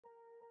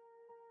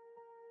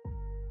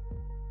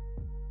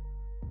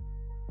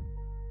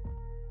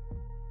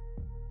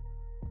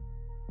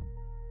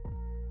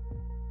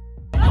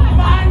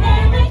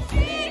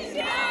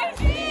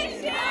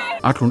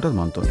అట్లుంటది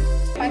మనతో.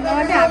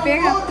 భగవతి హ్యాపీ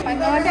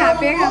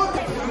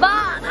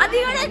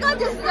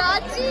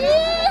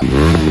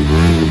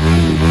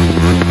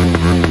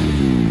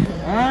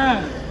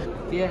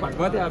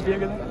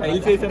కదా,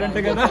 రైల్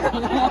చేశారంటే కదా.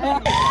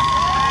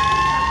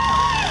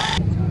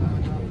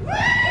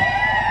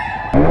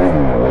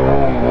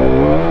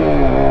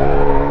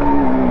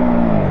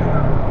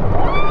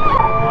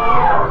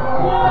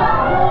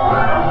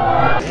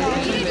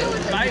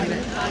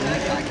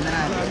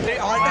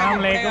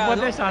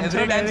 లేకపోతే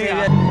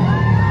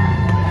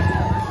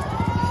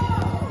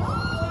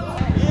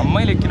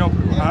అమ్మాయిలు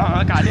ఎక్కినప్పుడు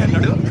ఖాళీ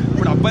అన్నాడు,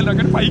 ఇప్పుడు అబ్బాయిలు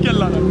అక్కడ పైకి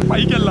వెళ్ళాలి.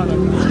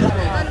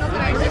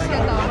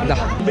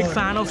 Big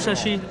fan of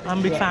Shashi. I'm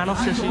big fan of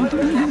Shashi.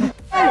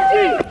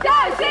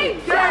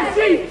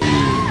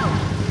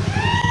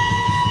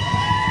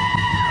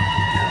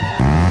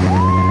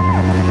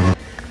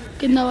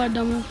 కింద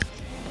పడ్డాము.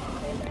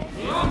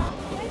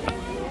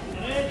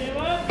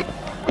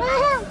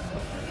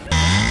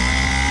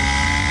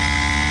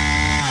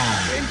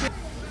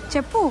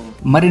 చెప్పు.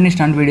 మరిన్ని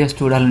స్టంట్ వీడియోస్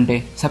చూడాలంటే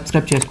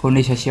సబ్స్క్రైబ్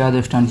చేసుకోండి శశి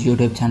యాదవ్ స్టంట్స్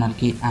యూట్యూబ్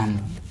ఛానల్కి అండ్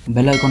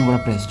బెల్ ఐకాన్ కూడా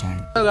ప్రెస్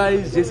చేయండి. Hello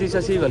guys, this is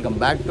Shashi. Welcome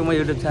back to my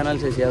YouTube channel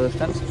Shashi Yadav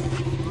stunts.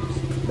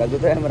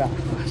 దగ్గుతాను Mara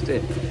first.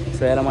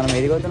 So ఇలా మనం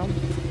ఎదిగవుతున్నాం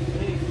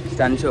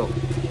స్టంట్ షో.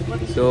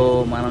 సో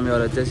మనం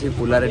ఇవాళ వచ్చేసి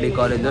పుల్లారెడ్డి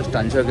కాలేజ్లో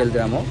స్టంట్ షోకి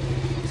వెళ్తున్నాము.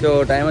 సో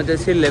టైం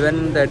వచ్చేసి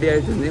 11:30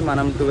 అవుతుంది.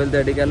 మనం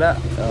 12:30 కల్లా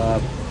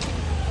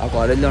ఆ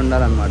కాలేజ్లో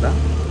ఉండాలన్నమాట.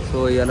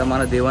 సో ఇలా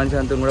మన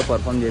దేవాంశాంతం కూడా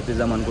పర్ఫామ్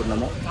చేపిద్దాం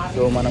అనుకుంటున్నాము.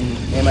 సో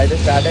మేమైతే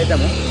స్టార్ట్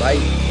అవుతాము.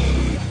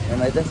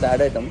 మేమైతే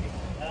స్టార్ట్ అవుతాం.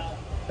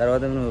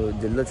 తర్వాత నువ్వు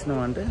జల్ది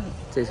వచ్చినావు అంటే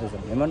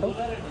చేసేసాం. ఏమంటావు?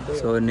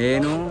 సో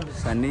నేను,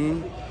 సన్నీ,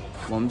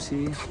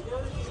 వంశీ,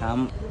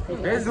 శ్యామ్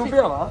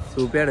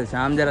చూపాడు.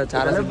 శ్యామ్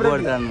చాలా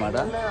సిగ్గుపడతాడు అనమాట.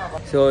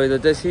 సో ఇది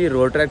వచ్చేసి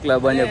రోడ్ ట్రాక్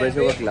క్లబ్ అని చెప్పేసి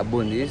ఒక క్లబ్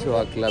ఉంది. సో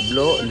ఆ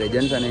క్లబ్లో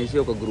లెజెండ్స్ అనేసి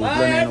ఒక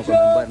గ్రూప్లో నేను ఒక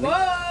మెంబర్ని.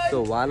 సో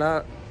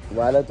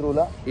వాళ్ళ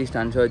త్రూలా ఈ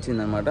స్టంట్ షో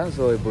వచ్చిందనమాట.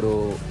 సో ఇప్పుడు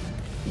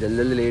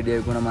జల్దీ లేట్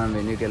చేయకుండా మనం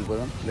వెనక్కి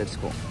వెళ్ళిపోదాం. Let's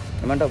go.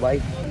 ఏమంటావు బాయ్?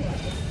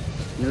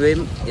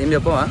 ఏం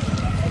చెప్పవా?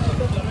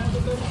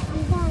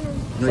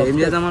 నువ్వేం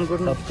చేద్దాం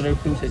అనుకుంటున్నావు?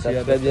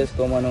 సబ్స్క్రైబ్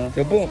చేసుకోమను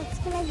చెప్పు.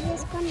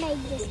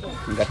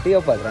 గట్టిగా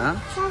చెప్పరా?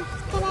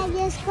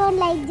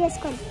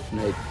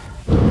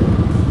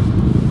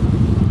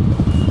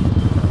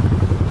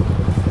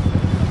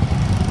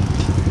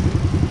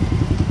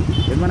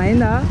 ఏమన్నా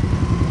అయిందా?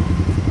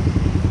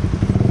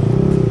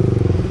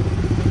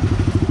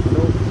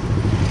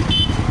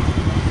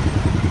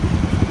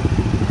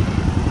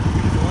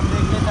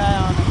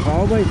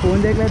 भाई फोन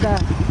देख लेता.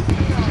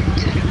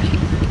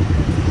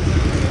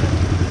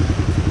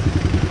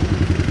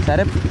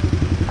 सरे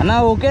अन्ना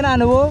ओके ना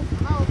నువ్వు?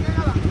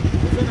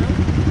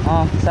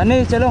 हाँ सन्नी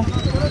चलो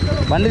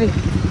बंदी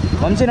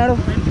वंशी नाड़ू.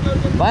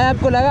 भाई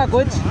आपको लगा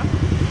कुछ?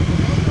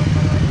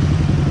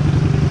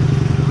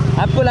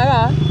 आपको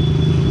लगा?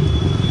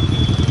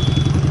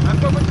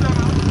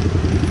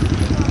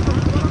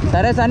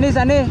 सरे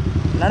सन्नी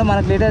नाड़ू मन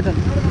लेट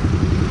అవుతుంది.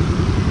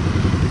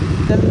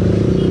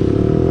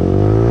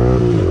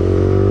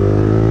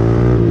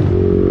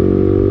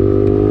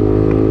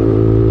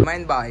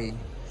 బాయ్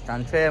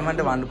స్టంట్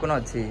చేయమంటే వండుకుని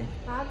వచ్చి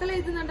ఆకలి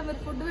అవుతుందంట. మరి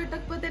ఫుడ్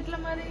పెట్టకపోతే ఎట్లా?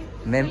 మరి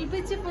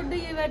పిలిపించి ఫుడ్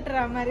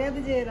పెట్టరా? మర్యాద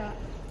చేయరా?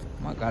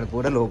 మా కాడ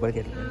పూట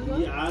లోపలికి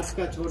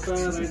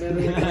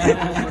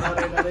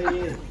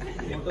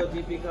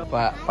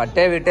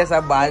పట్టే విట్టే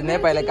సబ్ बाद में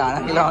पहले खाना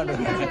खिलाओ.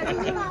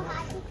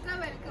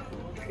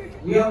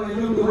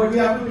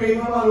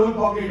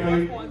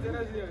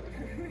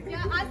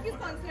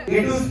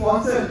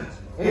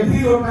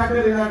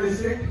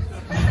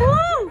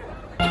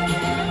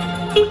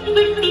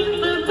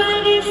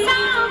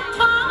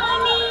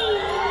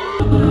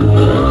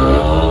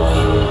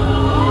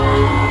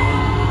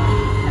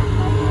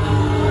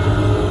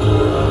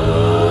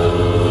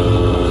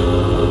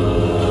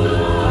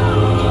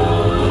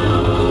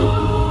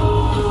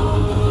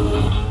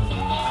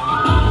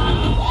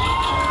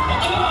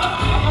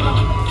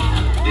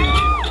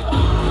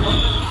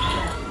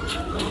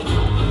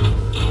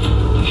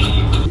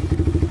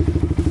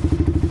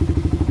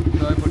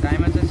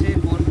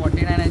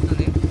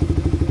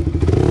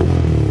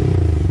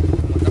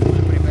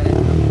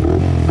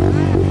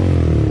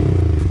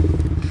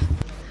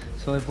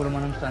 సో ఇప్పుడు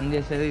మనం స్టంట్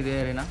చేసేది ఇదే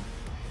arena.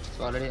 So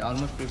already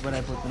almost prepare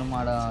అయిపోతున్నాం.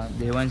 ఆడ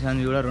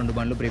దేవాంశాన్ని కూడా 2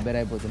 బండ్లు ప్రిపేర్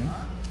అయిపోతున్నాయి.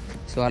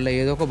 సో అలా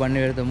ఏదో ఒక బండి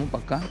పెడతాము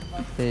పక్క.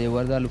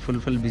 ఎవరిది వాళ్ళు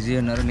ఫుల్ బిజీ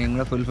ఉన్నారు. నేను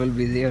కూడా ఫుల్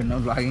బిజీ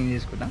ఉన్నాను, బ్లాగింగ్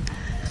చేసుకుంటాం.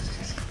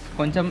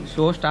 కొంచెం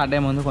షో స్టార్ట్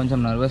అయ్యే ముందు కొంచెం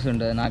నర్వస్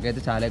ఉంటుంది.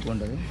 నాకైతే చాలా ఎక్కువ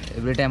ఉంటుంది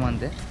ఎవ్రీ టైం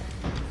అంతే.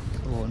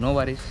 సో నో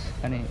వరీస్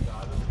కానీ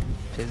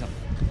చేద్దాం.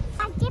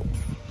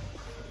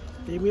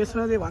 ఏం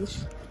చేస్తున్నది వంశ్?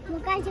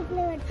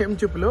 ఏం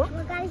చెప్పులు?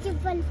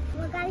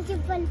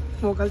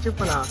 మోకాలు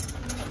చెప్పలా?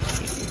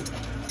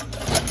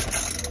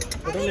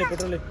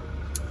 పెట్రోల్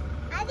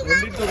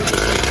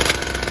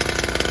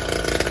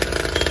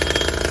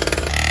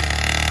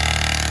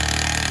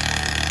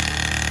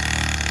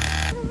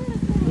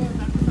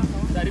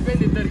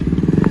సరిపోయింది ఇద్దరికి.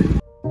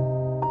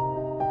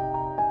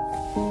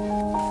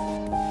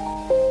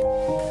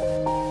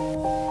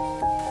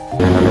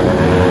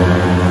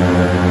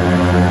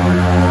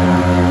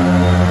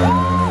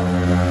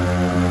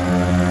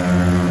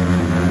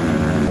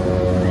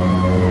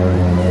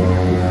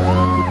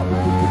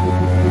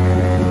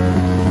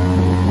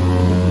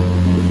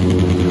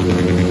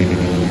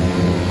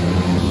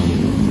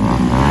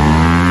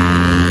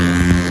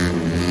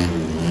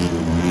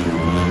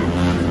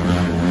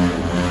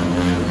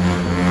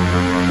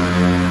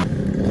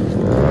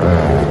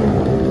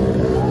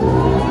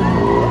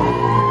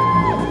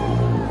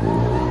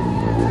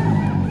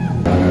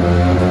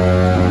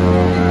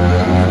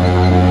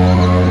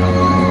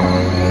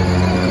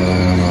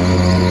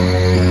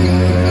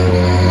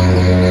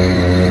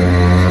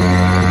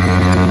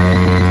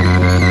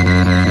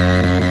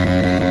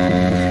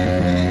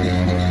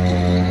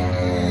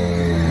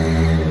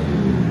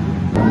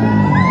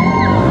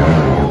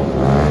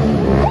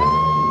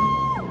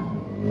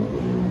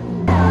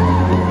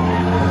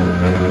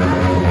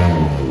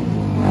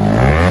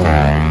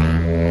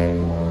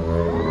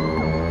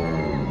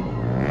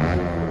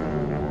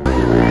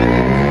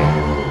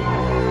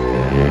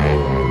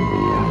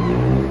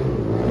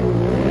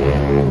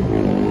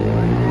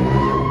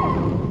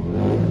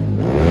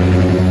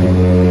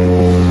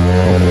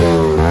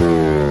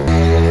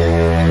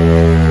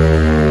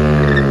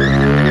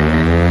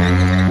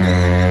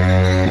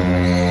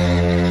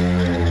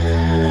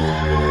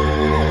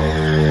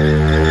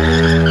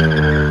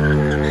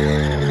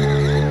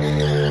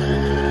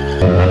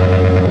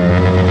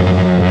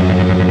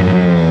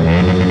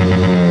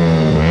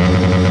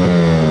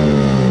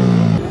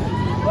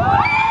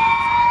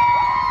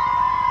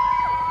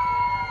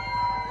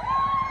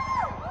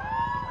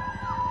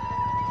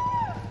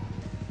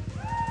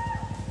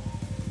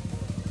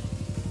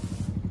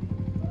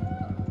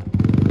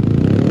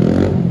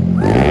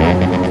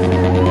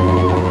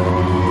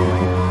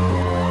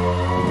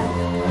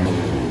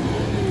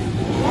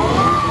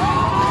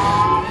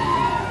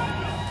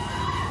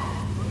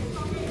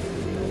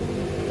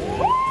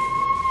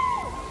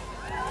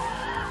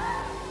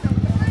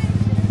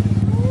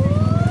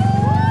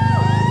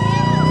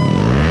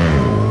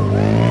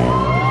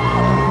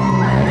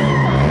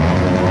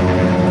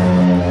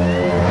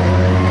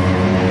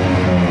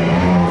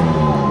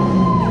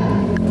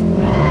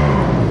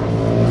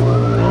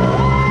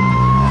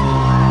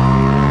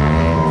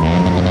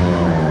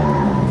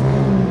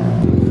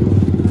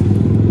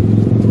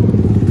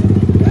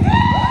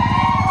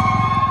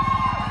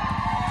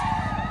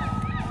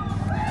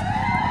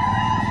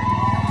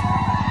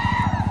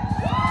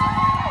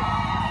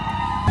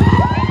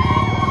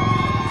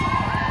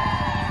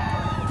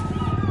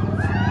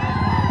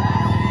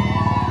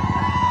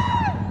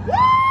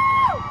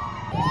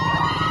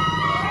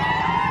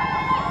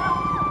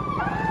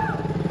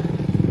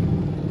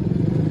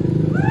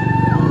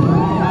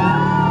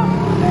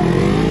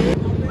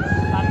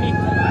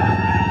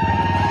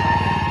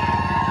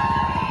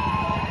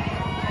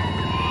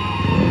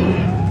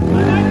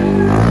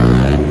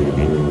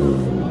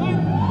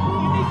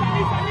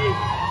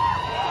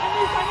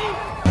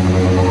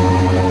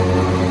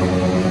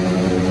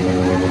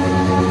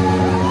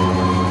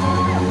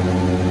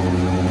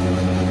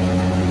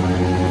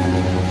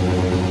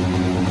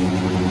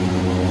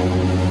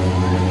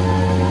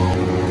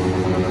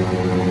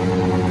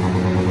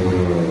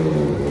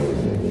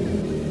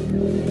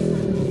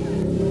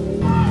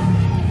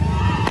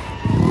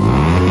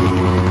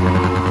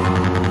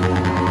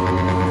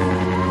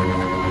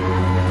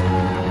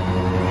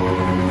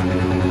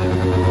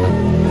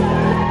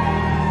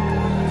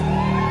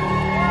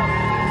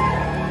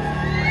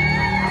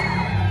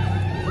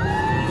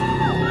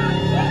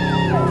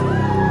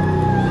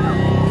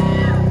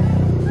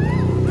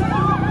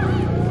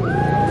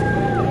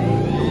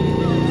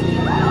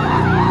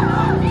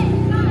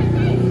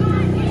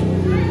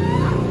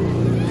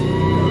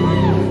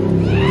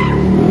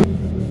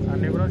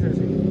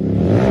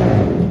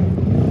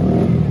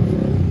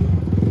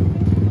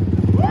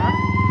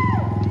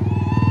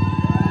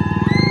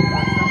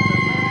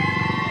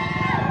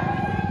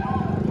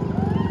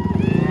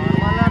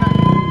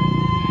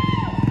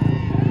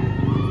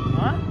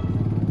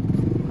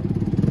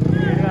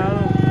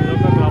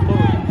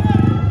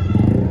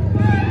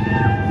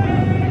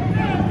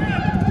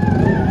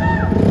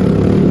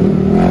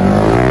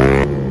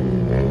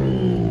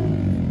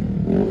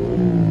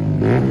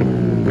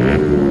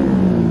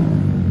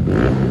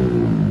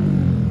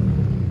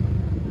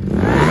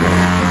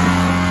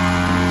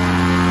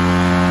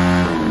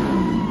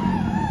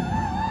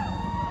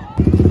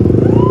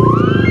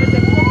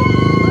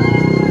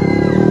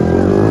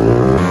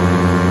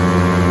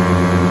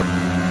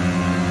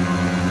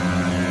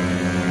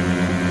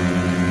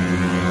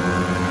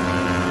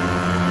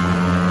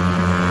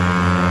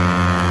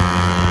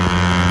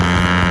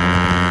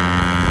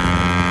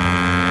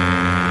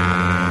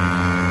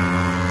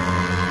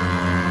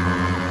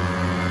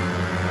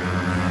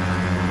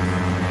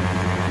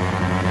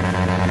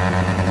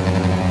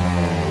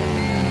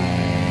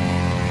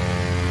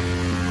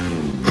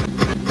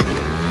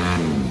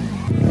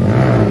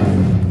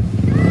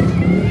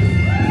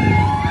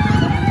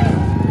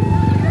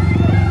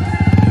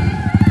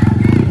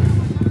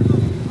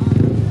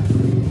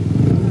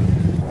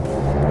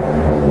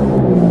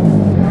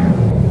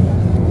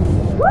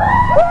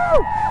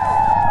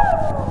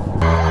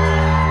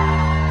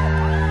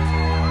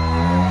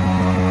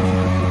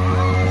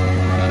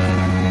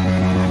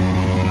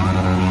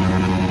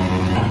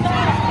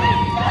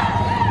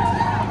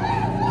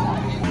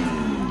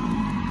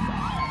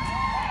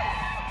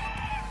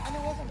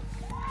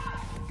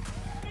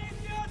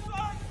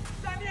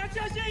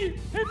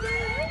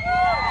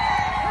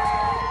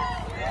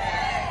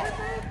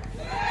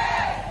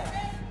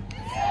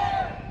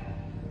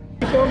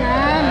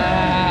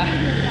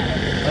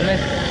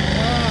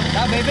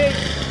 బేబీ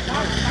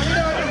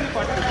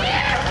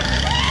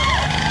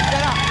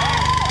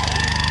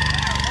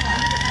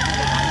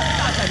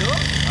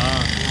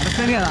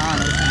నడుస్తుంది కదా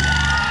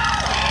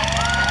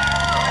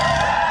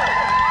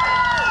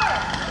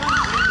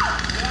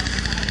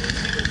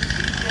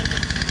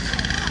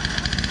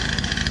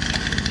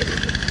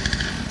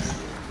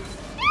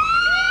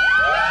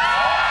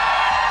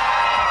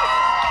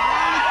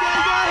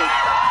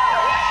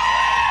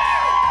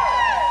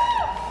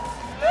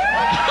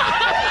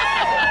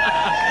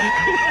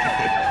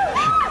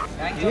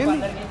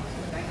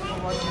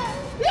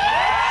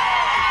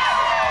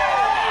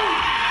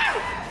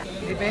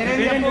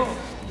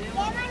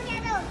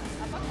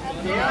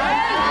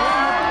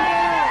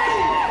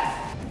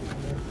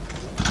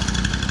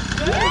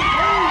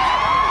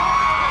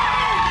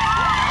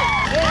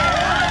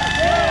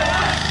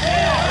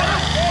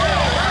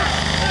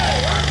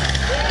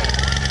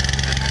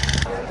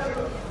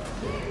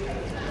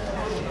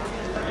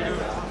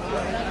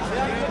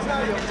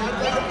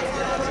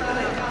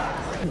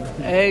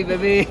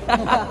బేబీ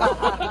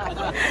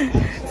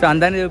సో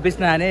అందరిని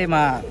చూపిస్తున్నా అని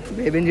మా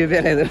బేబీని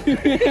చూపించలేదు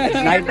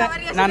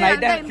నా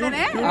నైట్ టైం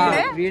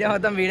వీడియో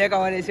మొత్తం వీడియో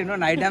కవర్ చేసిండు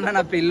నైట్ టైంలో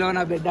నా పిల్లో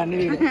నా బెడ్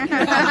అన్ని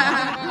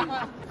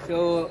so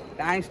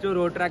thanks to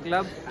రోట్రా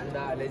club and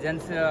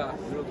legends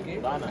గ్రూప్కి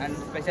and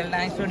special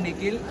thanks to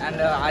Nikhil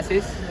and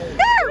Ashish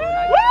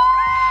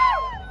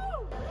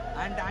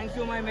and thanks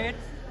to my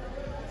mates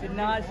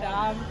చిన్న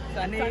శ్యామ్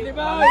సన్నీ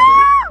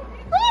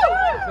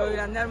సో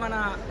వీళ్ళందరూ మన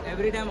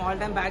every time all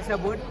time back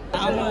support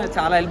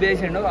చాలా హెల్ప్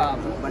చేసిండు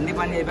బండి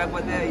పని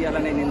చేయకపోతే ఇవాళ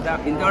నేను ఇంత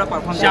కూడా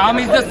perform Shyam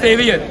is the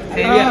saviour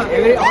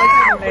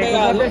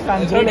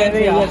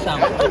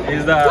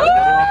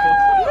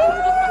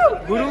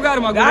గురువు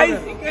గారు మా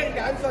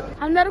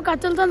అందరూ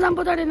కచ్చలతో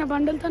చంపుతాడు ఈయన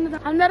బండలతో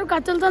అందరూ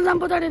కచ్చలతో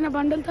చంపుతాడు ఈయన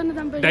బండలతో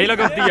చంపాడు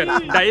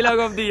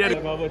డైలాగ్ ఆఫ్ ది ఇయర్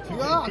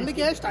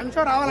అందుకే స్టంట్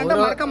షో రావాలంటే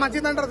మరక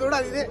మంచిది అంటారు చూడ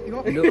ఇదే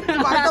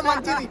మరక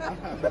మంచిది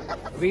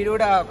వీడు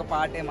కూడా ఒక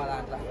పార్టే మా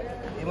దాంట్లో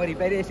ఏమో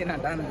రిపేర్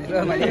చేసినట్ట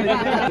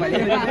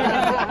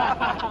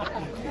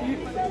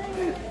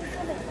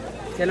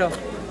చలో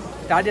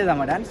స్టార్ట్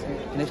చేద్దామా డాన్స్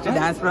నెక్స్ట్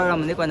డాన్స్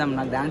ప్రోగ్రామ్ ఉంది కొంచెం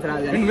నాకు డాన్స్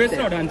రాదు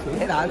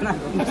రాదు నాకు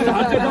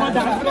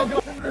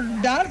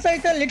డాన్స్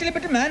అయితే లిటిల్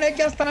బిట్ మేనేజ్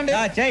చేస్తానండి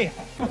చెయ్యి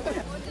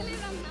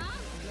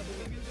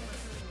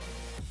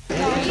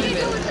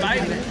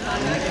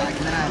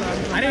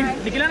అరే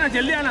నిఖిల్ అన్న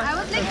జల్దీ అన్న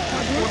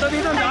ఫోటో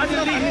తీద్దాం రా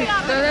జల్దీ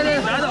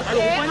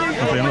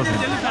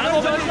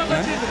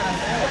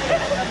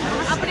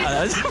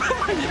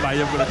బాయ్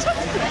చెప్పు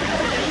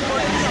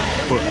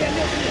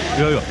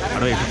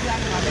అడవై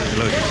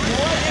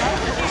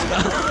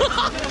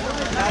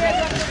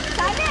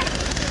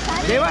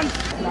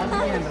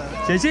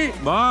శశి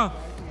బా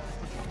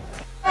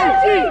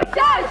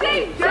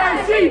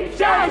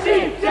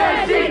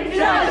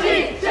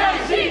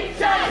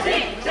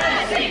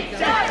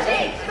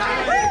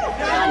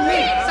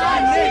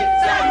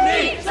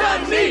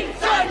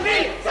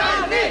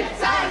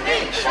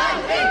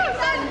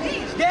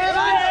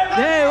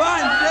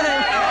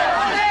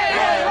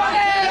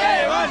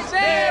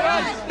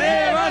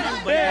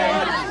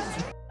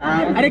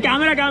अरे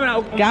camera camera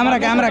camera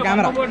camera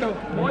camera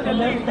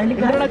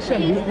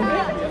introduction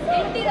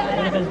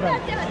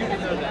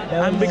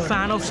I'm big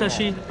fan of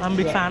Shashi. I'm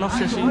big fan of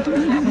Shashi.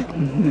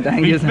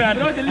 Thank you sir.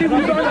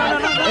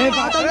 ए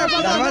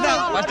दरवाजा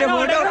फर्स्ट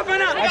फोटो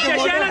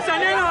शशियाना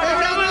सनेना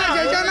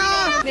శశానా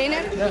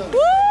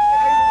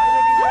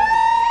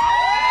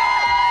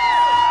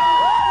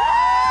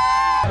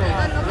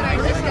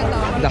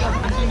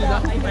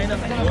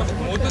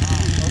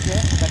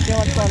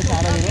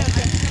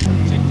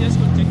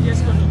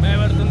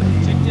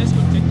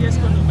చెక్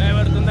చేసుకోండి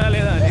భయపడుతుందా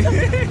లేదా అని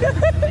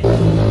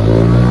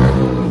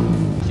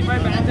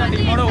శివాయి ఫ్యాన్స్ అంటే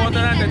ఇంకోటి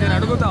పోతాడంటే నేను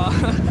అడుగుతావా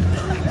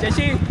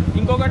శశి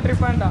ఇంకొక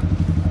ట్రిప్ అంట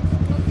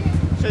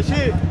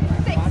శశి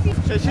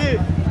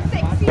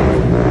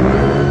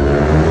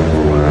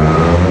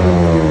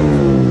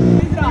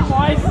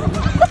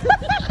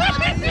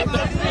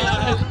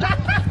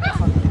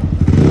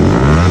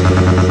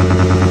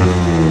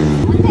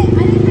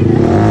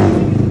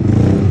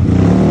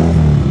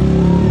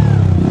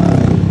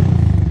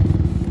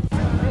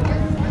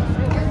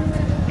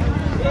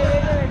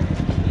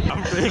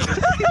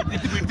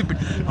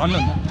అవును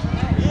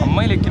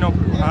అమ్మాయిలు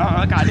ఎక్కినప్పుడు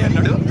ఖాళీ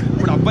అన్నాడు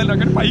ఇప్పుడు అబ్బాయిలు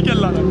రకటి పైకి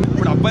వెళ్ళాలి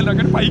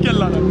పైకి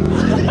వెళ్ళాలి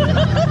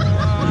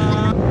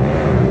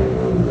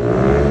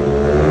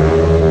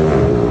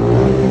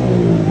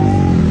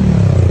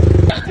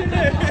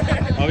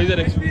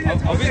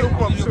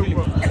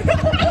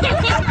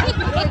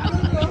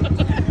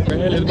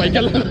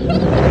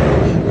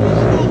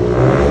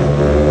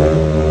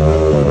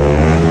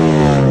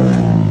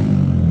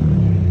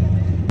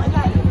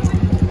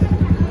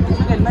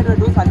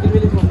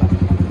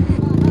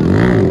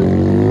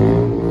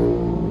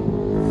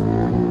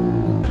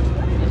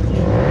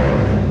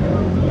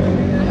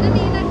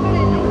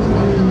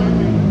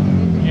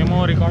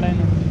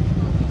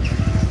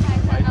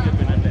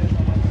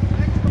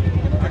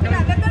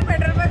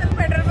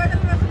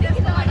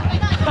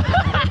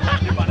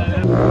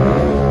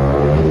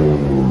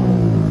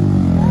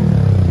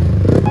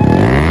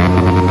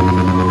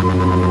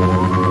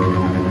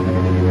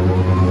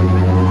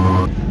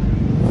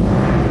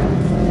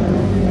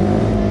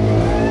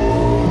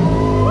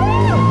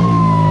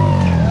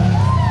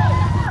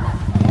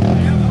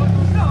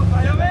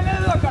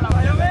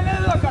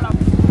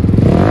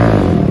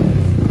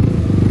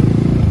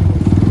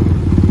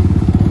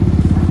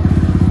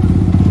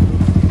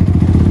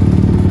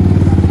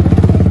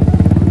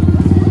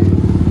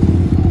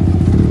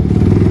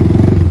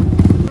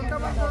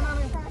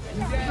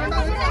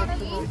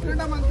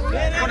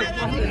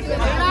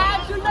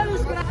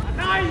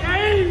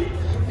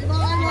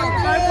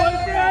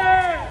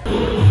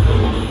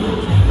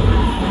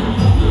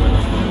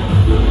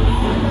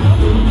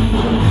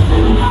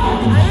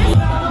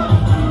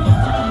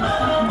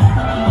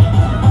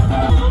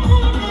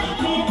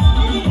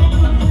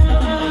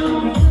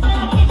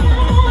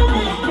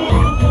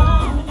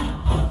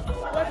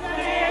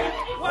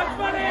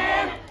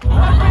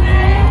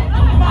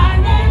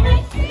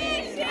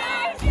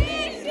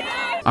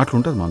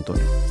అట్లుంటది మనతో.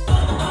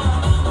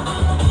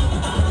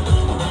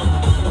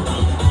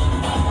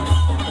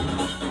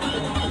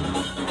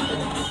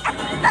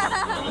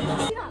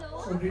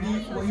 So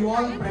were you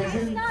all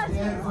present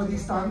there for the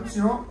stunts,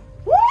 you know?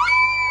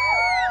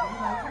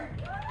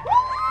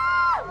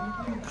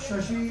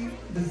 Shashi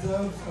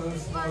deserves a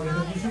small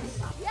recognition.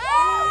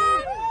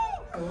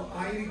 So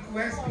I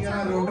request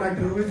Piana Road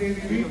Tractor with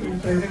AVV to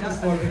present a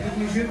small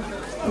recognition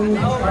to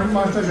Stunt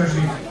Master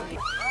Shashi.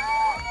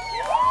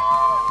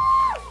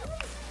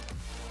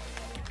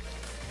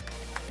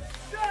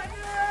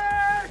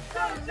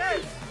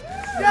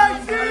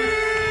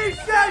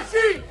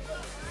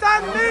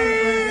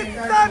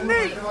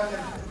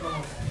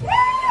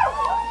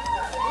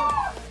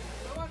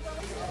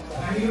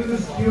 And even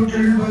this cute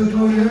little person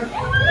over here.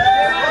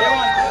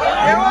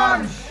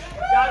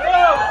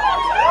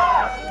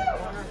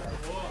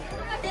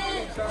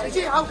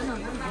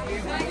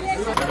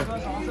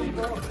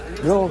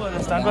 Bro,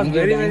 Stunt was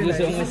very thank you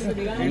so much.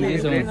 Thank you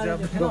so much.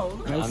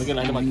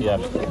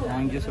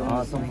 Thank you so much.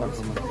 Awesome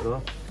performance, bro.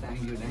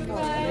 Thank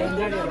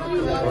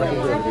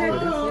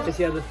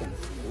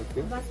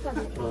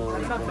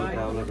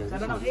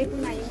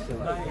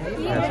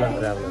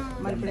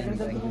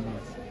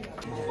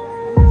you.